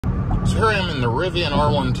So here I am in the Rivian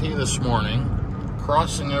R1T this morning,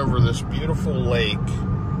 crossing over this beautiful lake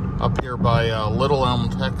up here by Little Elm,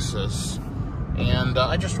 Texas. And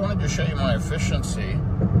I just wanted to show you my efficiency.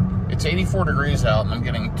 It's 84 degrees out, and I'm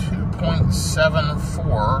getting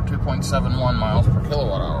 2.71 miles per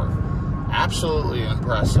kilowatt hour. Absolutely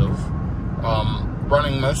impressive.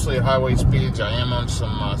 Running mostly at highway speeds. I am on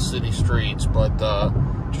some city streets, but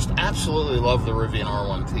just absolutely love the Rivian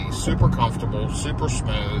R1T. Super comfortable, super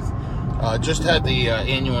smooth. Just had the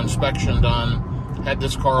annual inspection done. Had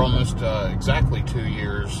this car almost exactly 2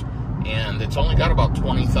 years, and it's only got about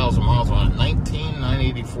 20,000 miles on it.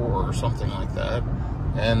 19,984 or something like that.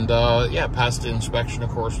 And yeah, passed the inspection,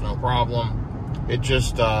 of course, no problem. It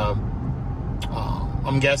just, I'm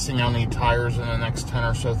guessing I'll need tires in the next 10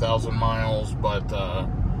 or so thousand miles, but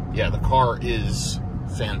yeah, the car is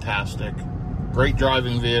fantastic. Great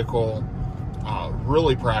driving vehicle,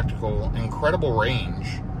 really practical, incredible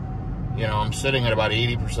range. You know, I'm sitting at about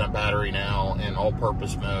 80% battery now in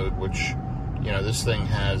all-purpose mode, which, you know, this thing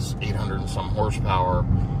has 800 and some horsepower,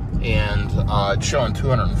 and it's showing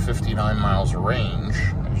 259 miles of range,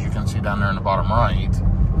 as you can see down there in the bottom right,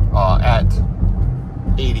 at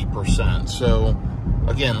 80%. So,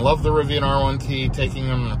 again, love the Rivian R1T, taking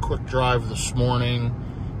them on a quick drive this morning.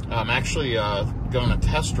 I'm actually going to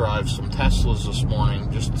test drive some Teslas this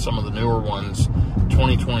morning, just some of the newer ones,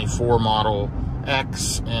 2024 Model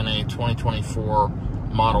X and a 2024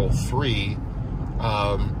 Model 3.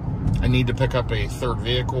 I need to pick up a third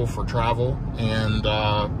vehicle for travel, and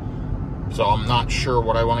so I'm not sure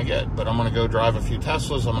what I want to get, but I'm going to go drive a few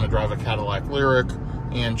Teslas. I'm going to drive a Cadillac Lyriq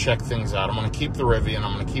and check things out. I'm going to keep the Rivian,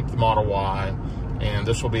 I'm going to keep the Model Y, and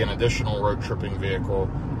this will be an additional road tripping vehicle.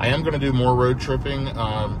 I am going to do more road tripping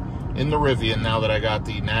in the Rivian now that I got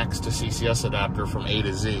the NACS to CCS adapter from A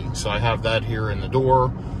to Z. So I have that here in the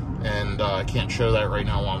door, and I can't show that right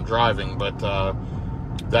now while I'm driving, but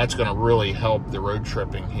that's going to really help the road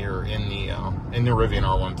tripping here in the Rivian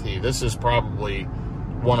R1T. This is probably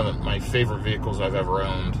one of my favorite vehicles I've ever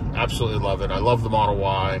owned. Absolutely love it. I love the Model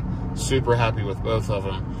Y. Super happy with both of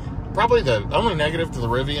them. Probably the only negative to the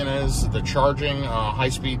Rivian is the charging,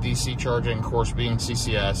 high-speed DC charging, of course, being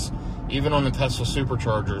CCS, even on the Tesla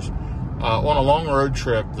superchargers. On a long road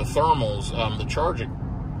trip, the thermals, the charging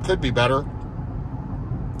could be better.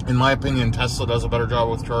 In my opinion, Tesla does a better job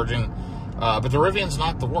with charging, but the Rivian's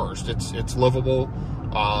not the worst. It's livable,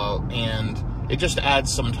 and it just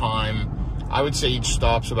adds some time. I would say each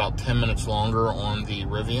stop's about 10 minutes longer on the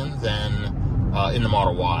Rivian than in the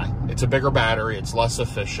Model Y. It's a bigger battery, it's less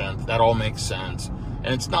efficient, that all makes sense,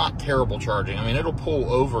 and it's not terrible charging. I mean, it'll pull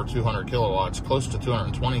over 200 kilowatts, close to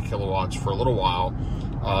 220 kilowatts for a little while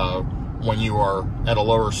when you are at a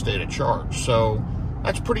lower state of charge. So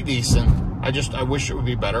that's pretty decent. I wish it would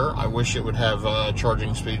be better. I wish it would have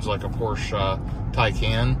charging speeds like a Porsche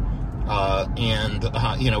Taycan, and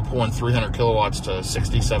you know, pulling 300 kilowatts to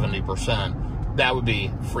 60-70%. That would be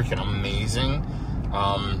freaking amazing.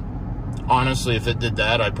 Honestly, if it did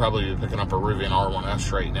that, I'd probably be picking up a Rivian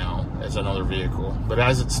R1S right now as another vehicle. But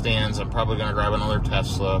as it stands, I'm probably going to grab another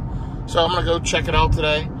Tesla. So I'm going to go check it out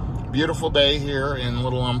today. Beautiful day here in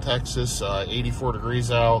Little Elm, Texas. 84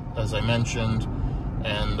 degrees out, as I mentioned.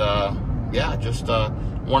 And yeah, just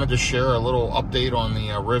wanted to share a little update on the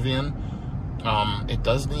Rivian. It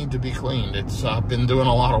does need to be cleaned. It's been doing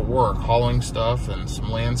a lot of work, hauling stuff and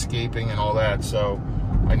some landscaping and all that. So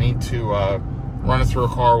I need to run it through a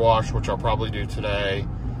car wash, which I'll probably do today.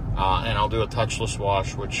 And I'll do a touchless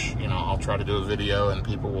wash, which, you know, I'll try to do a video and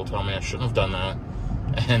people will tell me I shouldn't have done that.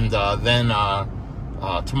 And then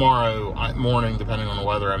tomorrow morning, depending on the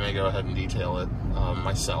weather, I may go ahead and detail it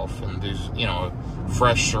myself and do, you know, a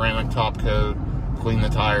fresh ceramic top coat, clean the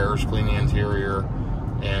tires, clean the interior,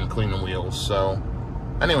 and clean the wheels. So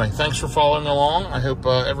anyway, thanks for following along. I hope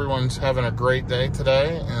everyone's having a great day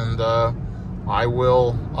today, and I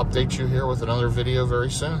will update you here with another video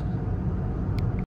very soon.